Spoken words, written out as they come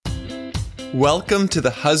Welcome to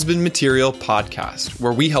the Husband Material Podcast,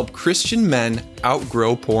 where we help Christian men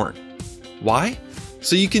outgrow porn. Why?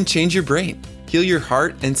 So you can change your brain, heal your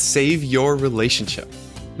heart, and save your relationship.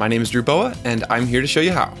 My name is Drew Boa, and I'm here to show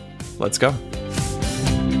you how. Let's go.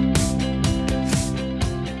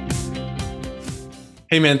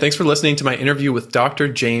 Hey man, thanks for listening to my interview with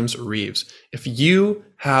Dr. James Reeves. If you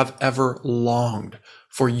have ever longed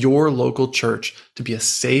for your local church to be a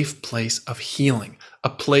safe place of healing, a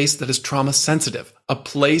place that is trauma sensitive, a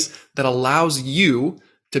place that allows you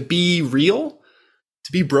to be real,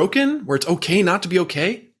 to be broken, where it's okay not to be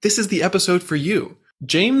okay, this is the episode for you.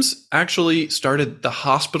 James actually started the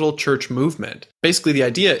hospital church movement. Basically, the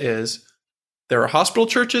idea is there are hospital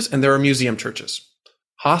churches and there are museum churches.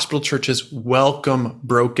 Hospital churches welcome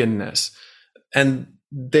brokenness, and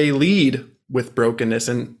they lead with brokenness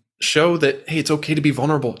and show that, hey, it's okay to be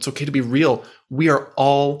vulnerable. It's okay to be real. We are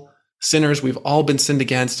all sinners. We've all been sinned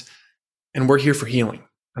against, and we're here for healing.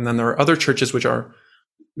 And then there are other churches which are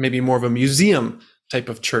maybe more of a museum type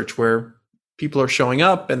of church where people are showing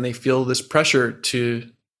up and they feel this pressure to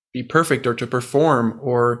be perfect or to perform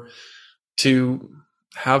or to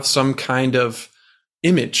have some kind of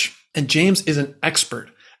image. And James is an expert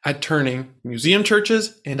at turning museum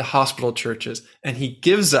churches into hospital churches. And he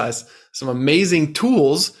gives us some amazing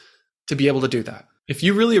tools to be able to do that. If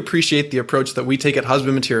you really appreciate the approach that we take at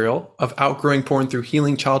Husband Material of outgrowing porn through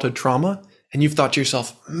healing childhood trauma, and you've thought to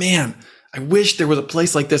yourself, man, I wish there was a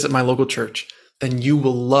place like this at my local church, then you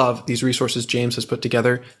will love these resources James has put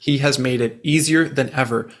together. He has made it easier than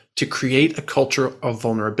ever to create a culture of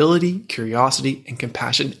vulnerability, curiosity, and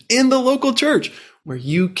compassion in the local church where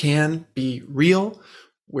you can be real,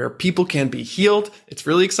 where people can be healed. It's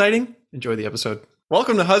really exciting. Enjoy the episode.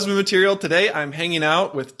 Welcome to Husband Material. Today, I'm hanging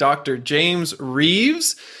out with Dr. James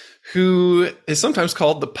Reeves, who is sometimes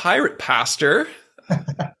called the Pirate Pastor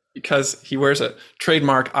because he wears a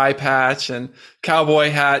trademark eye patch and cowboy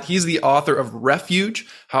hat. He's the author of Refuge,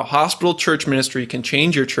 How Hospital Church Ministry Can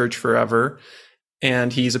Change Your Church Forever.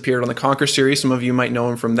 And he's appeared on the Conquer series. Some of you might know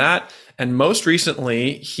him from that. And most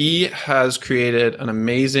recently, he has created an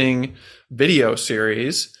amazing video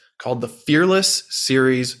series called the Fearless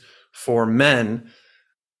Series for Men.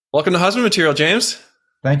 Welcome to Husband Material, James.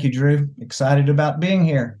 Thank you, Drew. Excited about being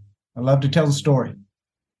here. I love to tell the story.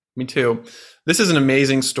 Me too. This is an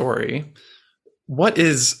amazing story. What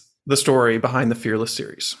is the story behind the Fearless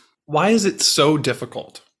series? Why is it so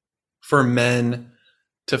difficult for men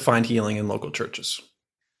to find healing in local churches?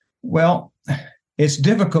 Well, it's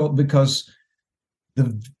difficult because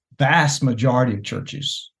the vast majority of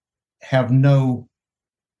churches have no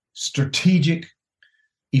strategic,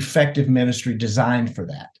 effective ministry designed for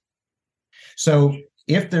that. So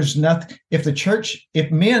if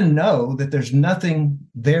men know that there's nothing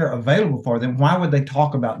there available for them, why would they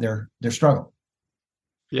talk about their struggle?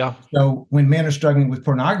 Yeah. So when men are struggling with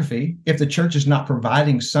pornography, if the church is not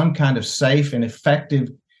providing some kind of safe and effective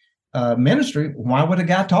ministry, why would a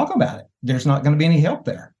guy talk about it? There's not going to be any help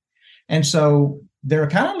there. And so they're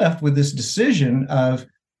kind of left with this decision of,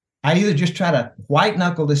 I either just try to white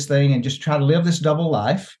knuckle this thing and just try to live this double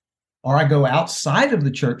life, or I go outside of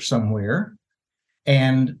the church somewhere.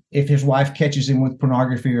 And if his wife catches him with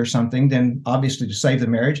pornography or something, then obviously to save the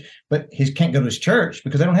marriage, but he can't go to his church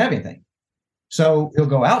because they don't have anything. So he'll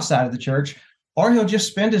go outside of the church, or he'll just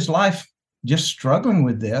spend his life just struggling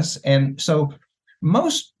with this. And so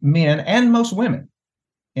most men and most women,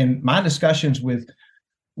 in my discussions with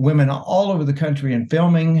women all over the country in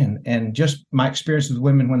filming and just my experience with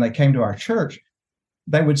women when they came to our church,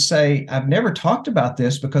 they would say, I've never talked about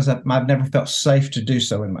this because I've never felt safe to do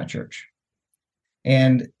so in my church.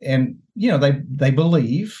 And you know, they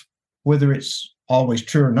believe, whether it's always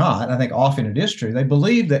true or not, I think often it is true, they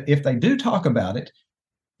believe that if they do talk about it,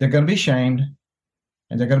 they're going to be shamed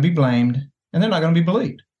and they're going to be blamed and they're not going to be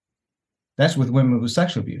believed. That's with women with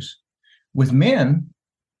sexual abuse. With men,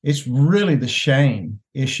 it's really the shame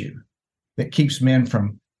issue that keeps men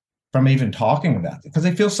from even talking about it, because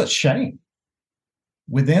they feel such shame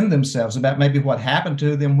within themselves about maybe what happened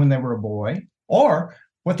to them when they were a boy, or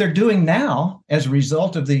what they're doing now as a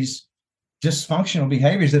result of these dysfunctional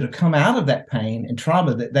behaviors that have come out of that pain and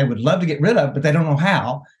trauma that they would love to get rid of, but they don't know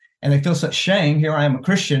how. And they feel such shame. Here I am, a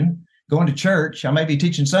Christian, going to church. I may be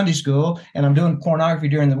teaching Sunday school and I'm doing pornography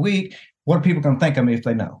during the week. What are people going to think of me if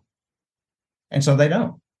they know? And so they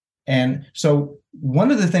don't. And so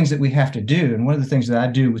one of the things that we have to do, and one of the things that I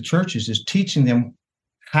do with churches, is teaching them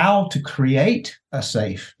how to create a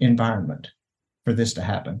safe environment for this to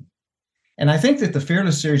happen. And I think that the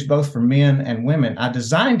Fearless series, both for men and women, I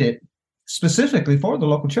designed it specifically for the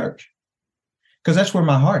local church because that's where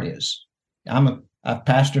my heart is. I'm a I've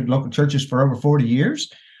pastored local churches for over 40 years,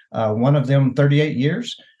 one of them 38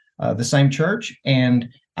 years, the same church. And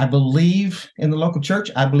I believe in the local church.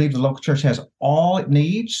 I believe the local church has all it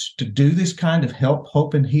needs to do this kind of help,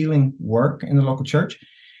 hope, and healing work in the local church.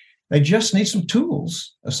 They just need some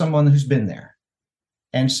tools of someone who's been there.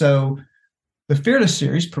 And so the Fearless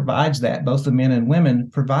series provides that, both the men and women,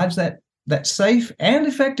 provides that safe and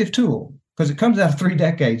effective tool, because it comes out of 3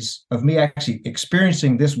 decades of me actually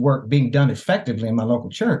experiencing this work being done effectively in my local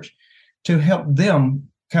church to help them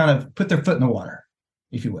kind of put their foot in the water,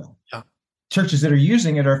 if you will. Yeah. Churches that are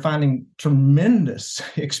using it are finding tremendous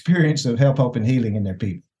experience of help, hope, and healing in their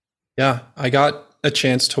people. Yeah, I got a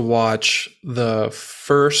chance to watch the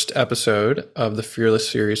first episode of the Fearless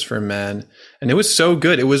series for men, and it was so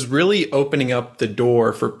good. It was really opening up the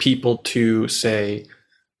door for people to say,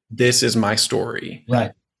 this is my story.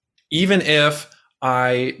 Right. Even if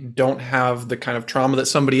I don't have the kind of trauma that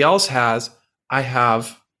somebody else has, I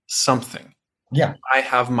have something. Yeah. I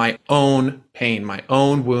have my own pain, my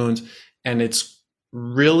own wounds, and it's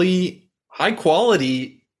really high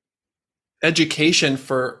quality education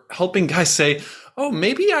for helping guys say, oh,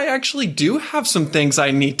 maybe I actually do have some things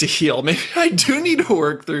I need to heal. Maybe I do need to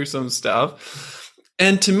work through some stuff.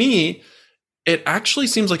 And to me, it actually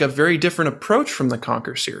seems like a very different approach from the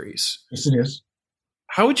Conquer series. Yes, it is.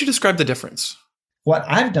 How would you describe the difference? What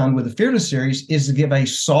I've done with the Fearless series is to give a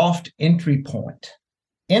soft entry point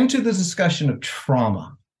into the discussion of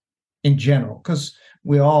trauma in general, because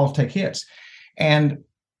we all take hits. And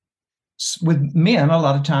with men, a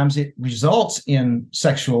lot of times it results in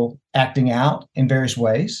sexual acting out in various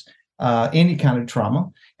ways, any kind of trauma.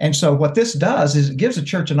 And so what this does is it gives the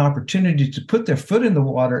church an opportunity to put their foot in the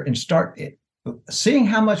water and start seeing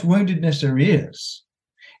how much woundedness there is.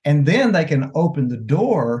 And then they can open the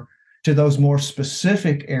door to those more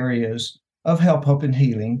specific areas of help, hope, and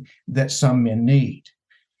healing that some men need.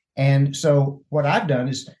 And so what I've done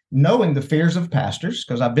is, knowing the fears of pastors,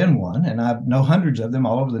 because I've been one and I know hundreds of them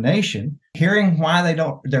all over the nation, hearing why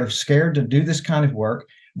they're scared to do this kind of work,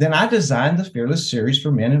 then I designed the Fearless series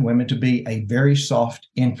for men and women to be a very soft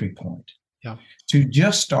entry point. Yeah. To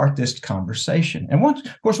just start this conversation. And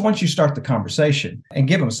once you start the conversation and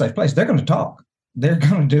give them a safe place, they're going to talk. They're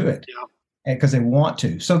going to do it because they want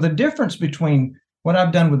to. So the difference between what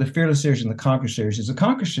I've done with the Fearless series and the Conquer series is the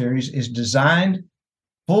Conquer series is designed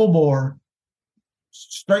full bore,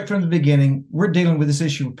 straight from the beginning. We're dealing with this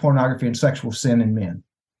issue of pornography and sexual sin in men.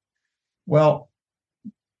 Well,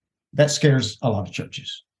 that scares a lot of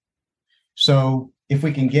churches. So if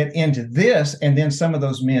we can get into this, and then some of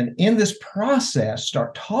those men in this process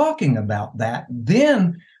start talking about that,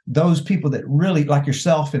 then those people that really, like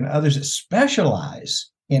yourself and others that specialize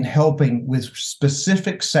in helping with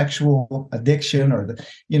specific sexual addiction or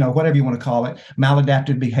whatever you want to call it,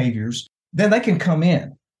 maladaptive behaviors, then they can come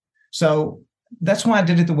in. So that's why I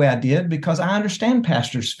did it the way I did, because I understand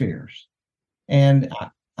pastors' fears. And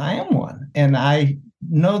I am one. And I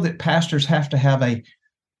know that pastors have to have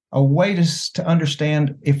a way to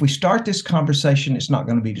understand, if we start this conversation, it's not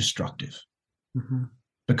going to be destructive. Mm-hmm.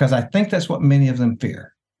 Because I think that's what many of them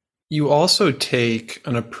fear. You also take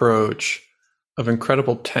an approach of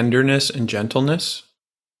incredible tenderness and gentleness,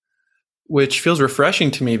 which feels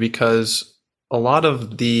refreshing to me, because a lot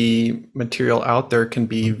of the material out there can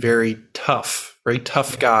be very tough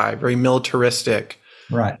guy, very militaristic.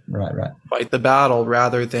 Right. Fight the battle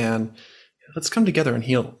rather than let's come together and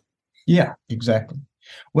heal. Yeah, exactly.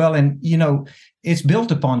 Well, and it's built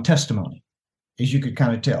upon testimony, as you could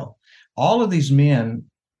kind of tell. All of these men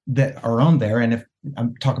that are on there, and if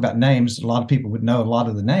I'm talking about names, a lot of people would know a lot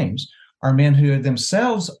of the names, are men who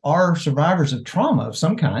themselves are survivors of trauma of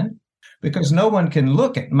some kind, because no one can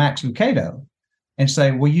look at Max Lucado and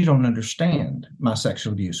say, well, you don't understand my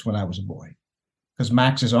sexual abuse when I was a boy. Because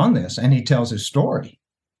Max is on this, and he tells his story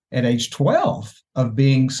at age 12 of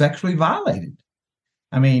being sexually violated.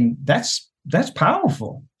 I mean, that's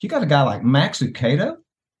powerful. You got a guy like Max Lucado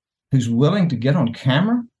who's willing to get on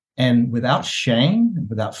camera and without shame,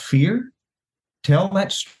 without fear, tell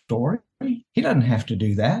that story. He doesn't have to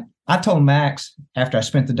do that. I told Max, after I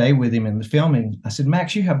spent the day with him in the filming, I said,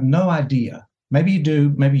 Max, you have no idea. Maybe you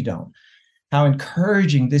do, maybe you don't. How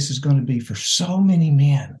encouraging this is going to be for so many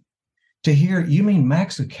men to hear, you mean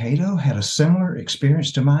Max Lucado had a similar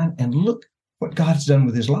experience to mine, and look what God's done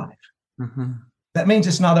with his life. Mm-hmm. That means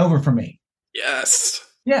it's not over for me. Yes.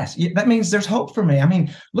 Yes, that means there's hope for me. I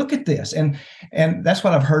mean, look at this. And that's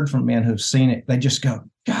what I've heard from men who've seen it. They just go,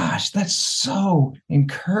 gosh, that's so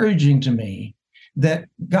encouraging to me that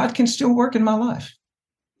God can still work in my life.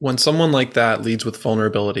 When someone like that leads with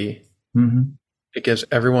vulnerability, mm-hmm. It gives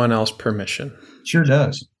everyone else permission. Sure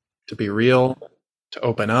does. To be real, to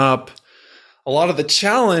open up. A lot of the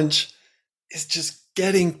challenge is just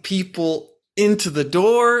getting people into the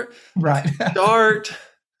door Right. start.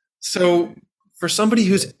 So for somebody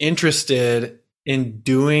who's interested in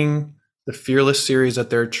doing the Fearless series at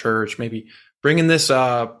their church, maybe bringing this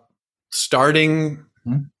up, starting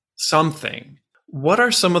something, what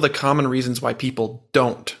are some of the common reasons why people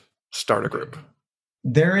don't start a group?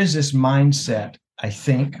 There is this mindset, I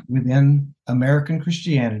think, within American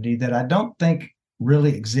Christianity that I don't think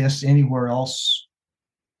really exists anywhere else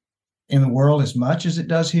in the world as much as it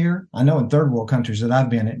does here. I know in third world countries that I've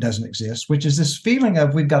been, it doesn't exist, which is this feeling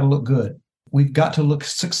of we've got to look good. We've got to look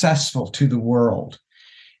successful to the world.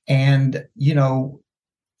 And,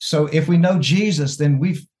 so if we know Jesus, then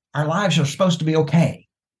our lives are supposed to be okay,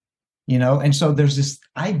 And so there's this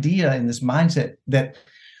idea and this mindset that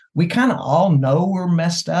we kind of all know we're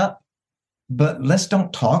messed up, but let's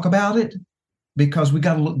don't talk about it because we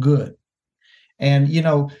got to look good. And,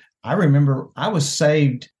 I remember I was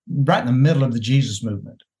saved right in the middle of the Jesus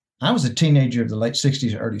movement. I was a teenager of the late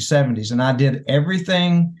 60s, early 70s, and I did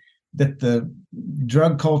everything that the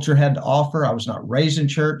drug culture had to offer. I was not raised in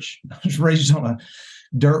church. I was raised on a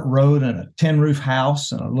dirt road in a tin roof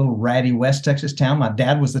house in a little ratty West Texas town. My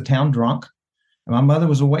dad was the town drunk, and my mother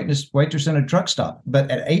was a waitress in a truck stop.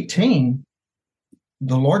 But at 18,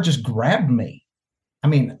 the Lord just grabbed me. I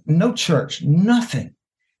mean, no church, nothing.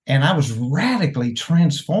 And I was radically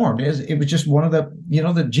transformed. It was just one of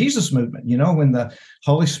the Jesus movement, when the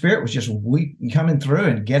Holy Spirit was just coming through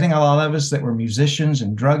and getting a lot of us that were musicians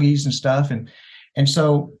and druggies and stuff. And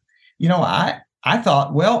so, I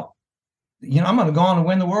thought, well, I'm going to go on and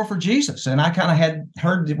win the world for Jesus. And I kind of had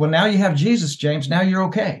heard, well, now you have Jesus, James, now you're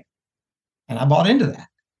okay. And I bought into that.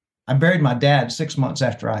 I buried my dad 6 months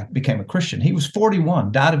after I became a Christian. He was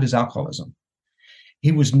 41, died of his alcoholism.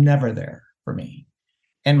 He was never there for me.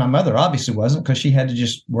 And my mother obviously wasn't, because she had to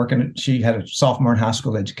just she had a sophomore in high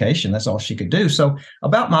school education. That's all she could do. So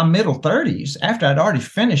about my middle 30s, after I'd already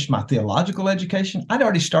finished my theological education, I'd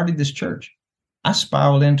already started this church. I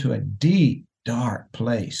spiraled into a deep, dark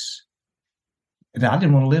place that I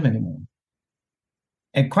didn't want to live anymore.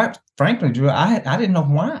 And quite frankly, Drew, I didn't know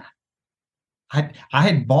why. I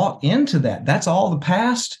had bought into that. That's all the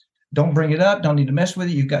past. Don't bring it up. Don't need to mess with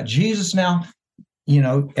it. You've got Jesus now.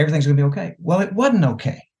 Everything's going to be okay. Well, it wasn't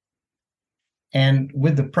okay. And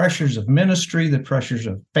with the pressures of ministry, the pressures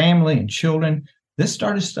of family and children, this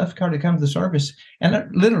stuff started to come to the surface. And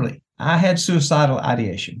literally, I had suicidal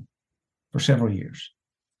ideation for several years.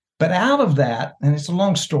 But out of that, and it's a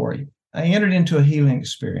long story, I entered into a healing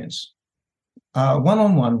experience,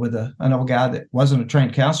 one-on-one with an old guy that wasn't a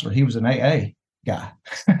trained counselor. He was an AA guy.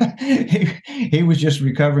 he was just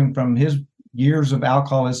recovering from his years of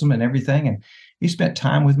alcoholism and everything. And he spent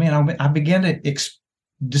time with me, and I began to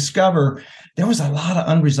discover there was a lot of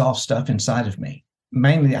unresolved stuff inside of me,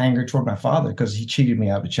 mainly anger toward my father because he cheated me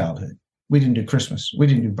out of childhood. We didn't do Christmas. We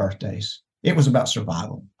didn't do birthdays. It was about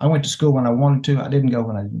survival. I went to school when I wanted to. I didn't go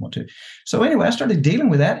when I didn't want to. So anyway, I started dealing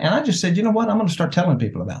with that, and I just said, you know what? I'm going to start telling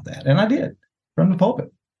people about that. And I did from the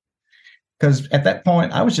pulpit. Because at that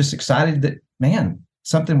point, I was just excited that, man,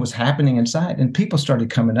 something was happening inside. And people started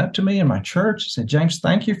coming up to me in my church and said, James,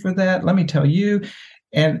 thank you for that. Let me tell you.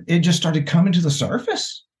 And it just started coming to the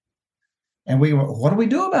surface. And we were, what do we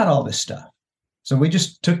do about all this stuff? So we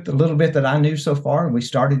just took the little bit that I knew so far, and we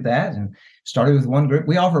started that and started with one group.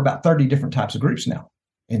 We offer about 30 different types of groups now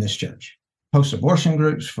in this church. Post-abortion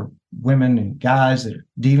groups for women and guys that are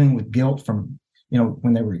dealing with guilt from,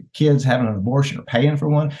 when they were kids having an abortion or paying for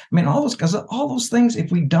one. I mean, all those things,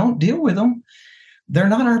 if we don't deal with them, they're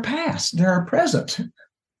not our past, they're our present,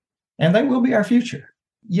 and they will be our future.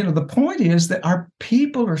 The point is that our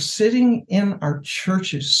people are sitting in our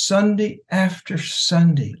churches Sunday after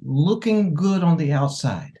Sunday, looking good on the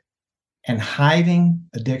outside and hiding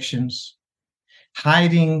addictions,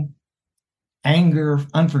 hiding anger,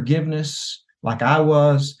 unforgiveness, like I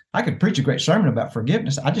was. I could preach a great sermon about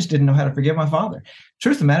forgiveness. I just didn't know how to forgive my father.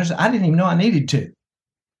 Truth of the matter is, I didn't even know I needed to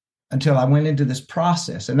until I went into this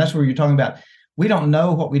process. And that's where you're talking about, we don't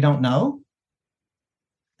know what we don't know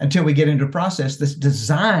until we get into a process that's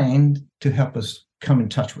designed to help us come in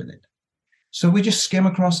touch with it. So we just skim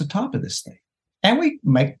across the top of this thing. And we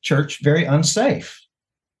make church very unsafe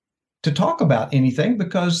to talk about anything,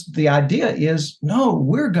 because the idea is, no,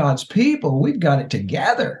 we're God's people. We've got it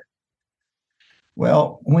together.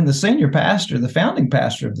 Well, when the senior pastor, the founding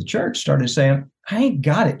pastor of the church, started saying, I ain't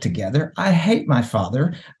got it together. I hate my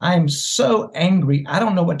father. I'm so angry. I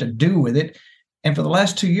don't know what to do with it. And for the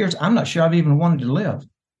last 2 years, I'm not sure I've even wanted to live.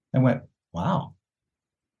 I went, wow,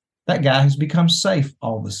 that guy has become safe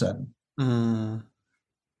all of a sudden.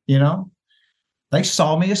 They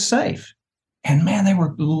saw me as safe. And man, they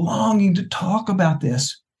were longing to talk about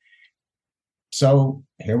this. So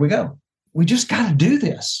here we go. We just got to do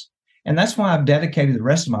this. And that's why I've dedicated the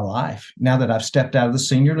rest of my life, now that I've stepped out of the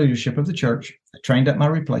senior leadership of the church, I trained up my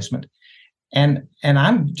replacement, and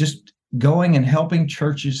I'm just going and helping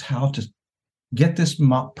churches how to get this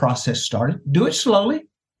process started. Do it slowly.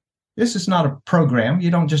 This is not a program. You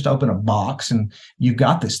don't just open a box and you've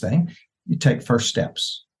got this thing. You take first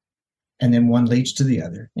steps, and then one leads to the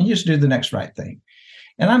other, and you just do the next right thing.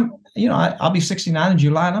 And I'll be 69 in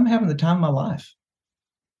July, and I'm having the time of my life.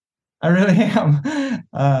 I really am.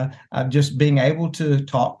 I'm just being able to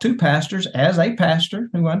talk to pastors as a pastor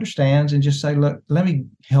who understands and just say, look, let me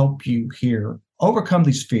help you here, overcome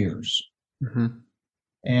these fears. Mm-hmm.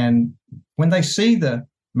 And when they see the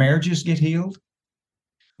marriages get healed,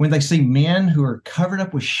 when they see men who are covered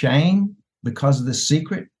up with shame because of this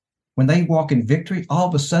secret, when they walk in victory, all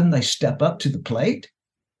of a sudden they step up to the plate.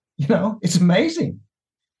 It's amazing.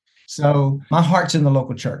 So my heart's in the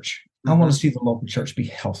local church. I want to see the local church be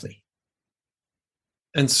healthy.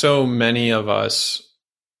 And so many of us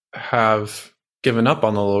have given up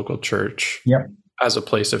on the local church as a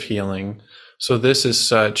place of healing. So this is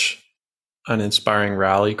such an inspiring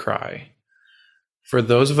rally cry for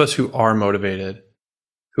those of us who are motivated,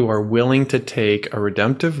 who are willing to take a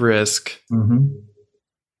redemptive risk. Mm-hmm.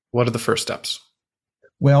 What are the first steps?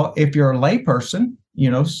 Well, if you're a layperson,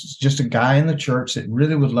 just a guy in the church that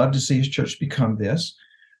really would love to see his church become this,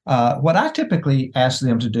 what I typically ask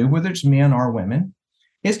them to do, whether it's men or women,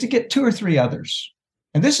 is to get 2 or 3 others.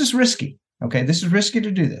 And this is risky. Okay, this is risky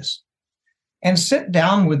to do this. And sit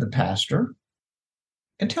down with the pastor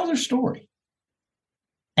and tell their story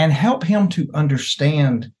and help him to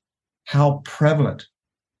understand how prevalent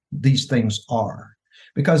these things are.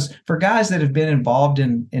 Because for guys that have been involved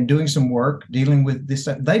in doing some work, dealing with this,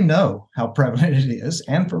 they know how prevalent it is,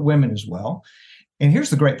 and for women as well. And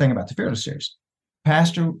here's the great thing about the Fearless series.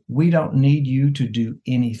 Pastor, we don't need you to do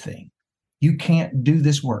anything. You can't do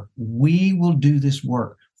this work. We will do this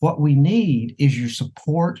work. What we need is your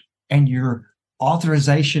support and your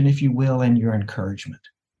authorization, if you will, and your encouragement.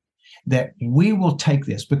 That we will take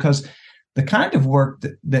this, because the kind of work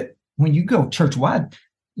that when you go church-wide,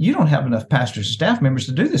 you don't have enough pastors and staff members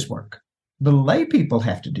to do this work. The lay people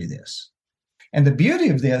have to do this. And the beauty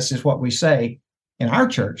of this is what we say in our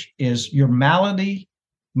church is your malady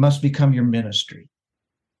must become your ministry.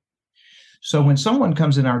 So when someone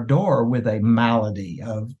comes in our door with a malady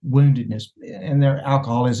of woundedness, and their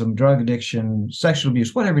alcoholism, drug addiction, sexual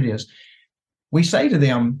abuse, whatever it is, we say to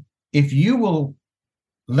them, if you will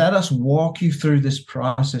let us walk you through this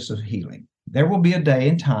process of healing, there will be a day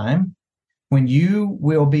and time when you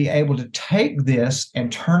will be able to take this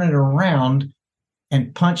and turn it around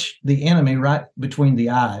and punch the enemy right between the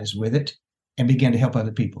eyes with it and begin to help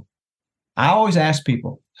other people. I always ask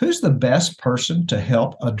people, who's the best person to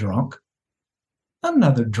help a drunk?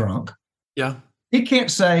 Another drunk. Yeah. He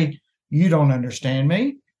can't say, you don't understand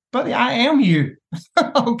me, buddy, I am you.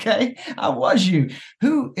 Okay, I was you.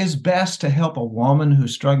 Who is best to help a woman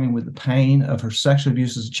who's struggling with the pain of her sexual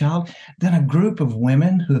abuse as a child than a group of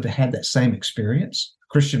women who have had that same experience,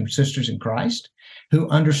 Christian sisters in Christ, who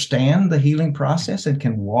understand the healing process and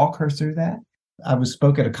can walk her through that? I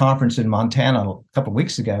spoke at a conference in Montana a couple of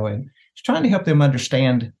weeks ago, and I was trying to help them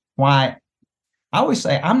understand why. I always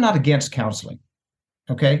say, I'm not against counseling.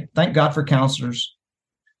 Okay, thank God for counselors,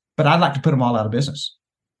 but I'd like to put them all out of business.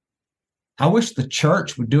 I wish the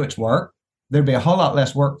church would do its work. There'd be a whole lot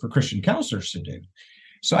less work for Christian counselors to do.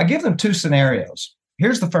 So I give them 2 scenarios.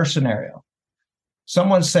 Here's the first scenario.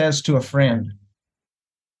 Someone says to a friend,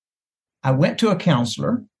 I went to a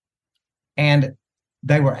counselor and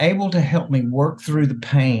they were able to help me work through the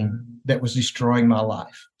pain that was destroying my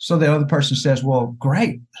life. So the other person says, well,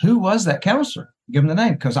 great. Who was that counselor? Give them the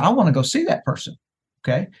name, because I want to go see that person.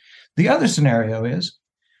 Okay. The other scenario is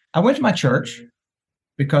I went to my church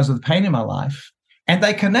because of the pain in my life, and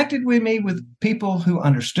they connected with me with people who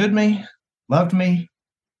understood me, loved me,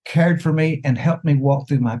 cared for me, and helped me walk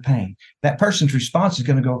through my pain. That person's response is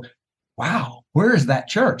going to go, wow, where is that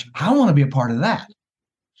church? I want to be a part of that.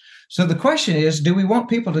 So the question is, do we want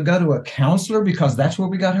people to go to a counselor because that's where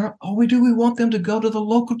we got her? Or do we want them to go to the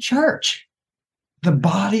local church, the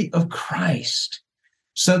body of Christ,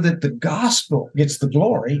 so that the gospel gets the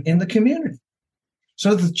glory in the community?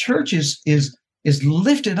 So the church is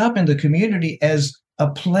lifted up in the community as a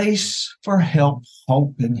place for help,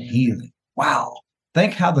 hope, and healing. Wow.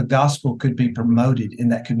 Think how the gospel could be promoted in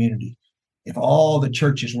that community if all the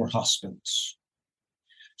churches were hospitals.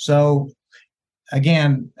 So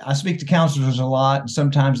again, I speak to counselors a lot, and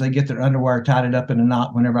sometimes they get their underwear tied up in a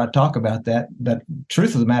knot whenever I talk about that. But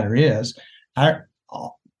truth of the matter is, I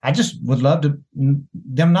I just would love to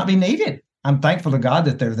them not be needed. I'm thankful to God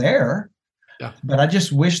that they're there, Yeah. but I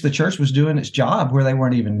just wish the church was doing its job where they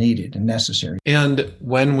weren't even needed and necessary. And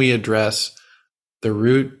when we address the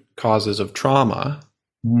root causes of trauma,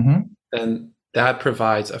 then that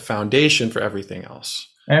provides a foundation for everything else.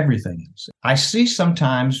 Everything. I see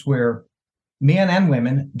sometimes where men and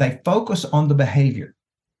women, they focus on the behavior.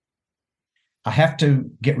 I have to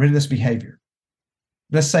get rid of this behavior.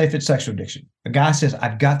 Let's say if it's sexual addiction. A guy says,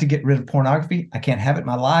 I've got to get rid of pornography. I can't have it in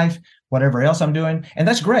my life, whatever else I'm doing. And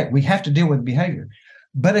that's great. We have to deal with behavior.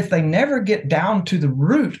 But if they never get down to the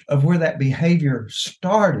root of where that behavior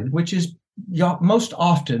started, which is most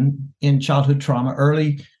often in childhood trauma,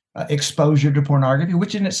 early exposure to pornography,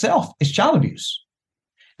 which in itself is child abuse.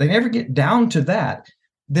 They never get down to that,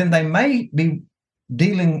 then they may be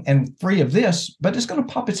dealing and free of this, but it's going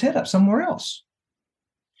to pop its head up somewhere else.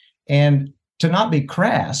 And to not be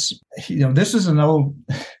crass, this is an old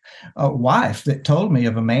wife that told me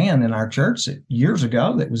of a man in our church years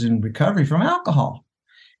ago that was in recovery from alcohol.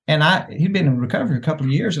 And he'd been in recovery a couple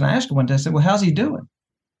of years. And I asked her one day, I said, well, how's he doing?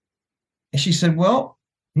 And she said, well,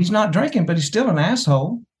 he's not drinking, but he's still an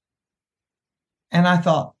asshole. And I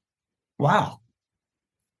thought, wow,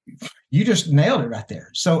 you just nailed it right there.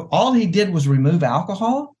 So all he did was remove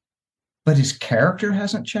alcohol, but his character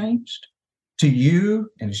hasn't changed to you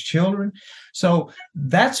and his children. So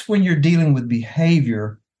that's when you're dealing with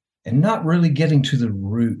behavior and not really getting to the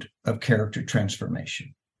root of character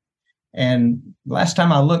transformation. And last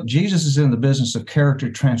time I looked, Jesus is in the business of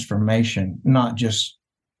character transformation, not just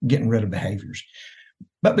getting rid of behaviors.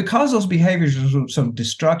 But because those behaviors are so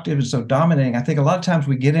destructive and so dominating, I think a lot of times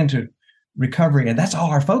we get into recovery and that's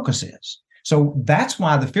all our focus is. So that's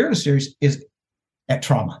why the Fearless series is at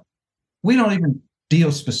trauma. We don't even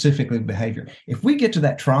deal specifically with behavior. If we get to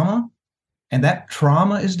that trauma and that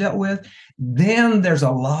trauma is dealt with, then there's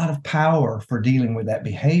a lot of power for dealing with that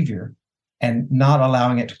behavior and not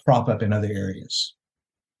allowing it to crop up in other areas.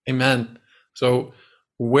 Amen. So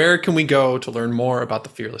where can we go to learn more about the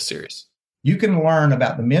Fearless series? You can learn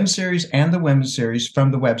about the men's series and the women's series from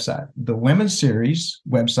the website. The women's series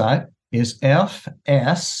website is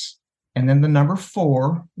FS and then the number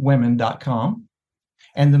 4 women.com.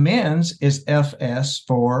 And the men's is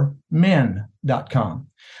FS4men.com.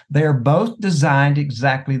 They are both designed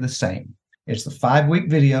exactly the same. It's the 5-week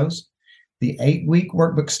videos, the 8-week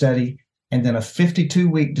workbook study, and then a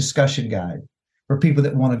 52-week discussion guide for people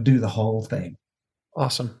that want to do the whole thing.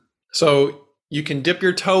 Awesome. So you can dip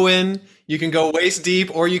your toe in, you can go waist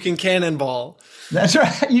deep, or you can cannonball. That's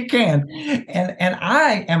right. You can. And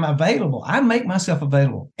I am available. I make myself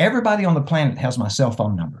available. Everybody on the planet has my cell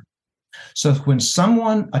phone number. So when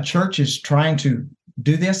a church is trying to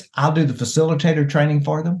do this, I'll do the facilitator training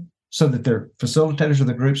for them so that their facilitators of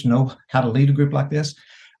the groups know how to lead a group like this.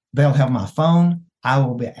 They'll have my phone. I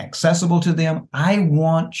will be accessible to them. I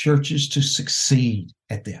want churches to succeed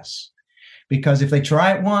at this. Because if they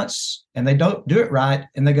try it once and they don't do it right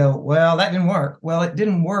and they go, well, that didn't work. Well, it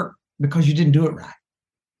didn't work because you didn't do it right.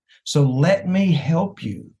 So let me help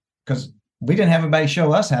you, because we didn't have anybody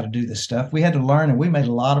show us how to do this stuff. We had to learn, and we made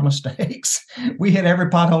a lot of mistakes. We hit every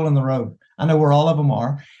pothole in the road. I know where all of them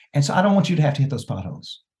are. And so I don't want you to have to hit those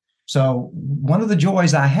potholes. So one of the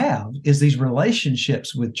joys I have is these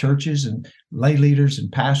relationships with churches and lay leaders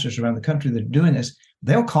and pastors around the country that are doing this.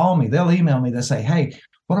 They'll call me, they'll email me, they'll say, hey,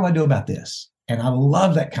 what do I do about this? And I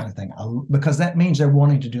love that kind of thing because that means they're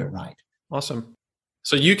wanting to do it right. Awesome.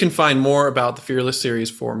 So you can find more about the Fearless series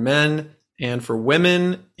for men and for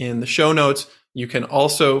women in the show notes. You can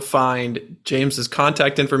also find James's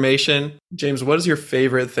contact information. James, what is your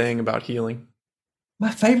favorite thing about healing? My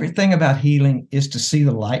favorite thing about healing is to see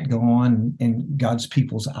the light go on in God's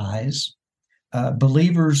people's eyes.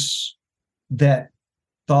 Believers that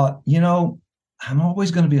thought, I'm always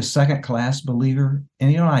going to be a second-class believer.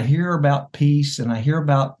 And, I hear about peace and I hear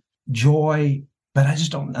about joy, but I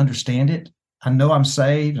just don't understand it. I know I'm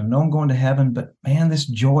saved. I know I'm going to heaven, but man, this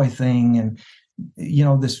joy thing and,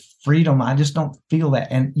 this freedom, I just don't feel that.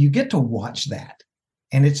 And you get to watch that.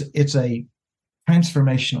 And it's a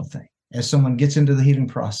transformational thing as someone gets into the healing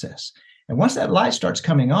process. And once that light starts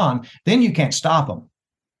coming on, then you can't stop them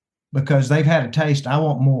because they've had a taste. I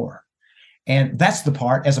want more. And that's the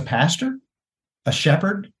part as a pastor, a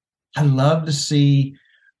shepherd, I love to see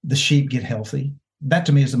the sheep get healthy. That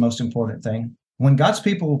to me is the most important thing. When God's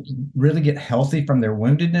people really get healthy from their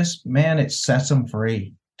woundedness, man, it sets them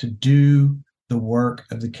free to do the work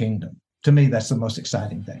of the kingdom. To me, that's the most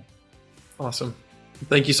exciting thing. Awesome.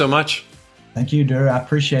 Thank you so much. Thank you, Drew. I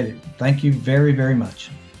appreciate it. Thank you very, very much.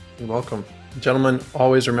 You're welcome. Gentlemen,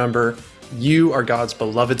 always remember, you are God's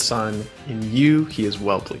beloved son. In you, he is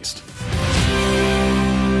well pleased.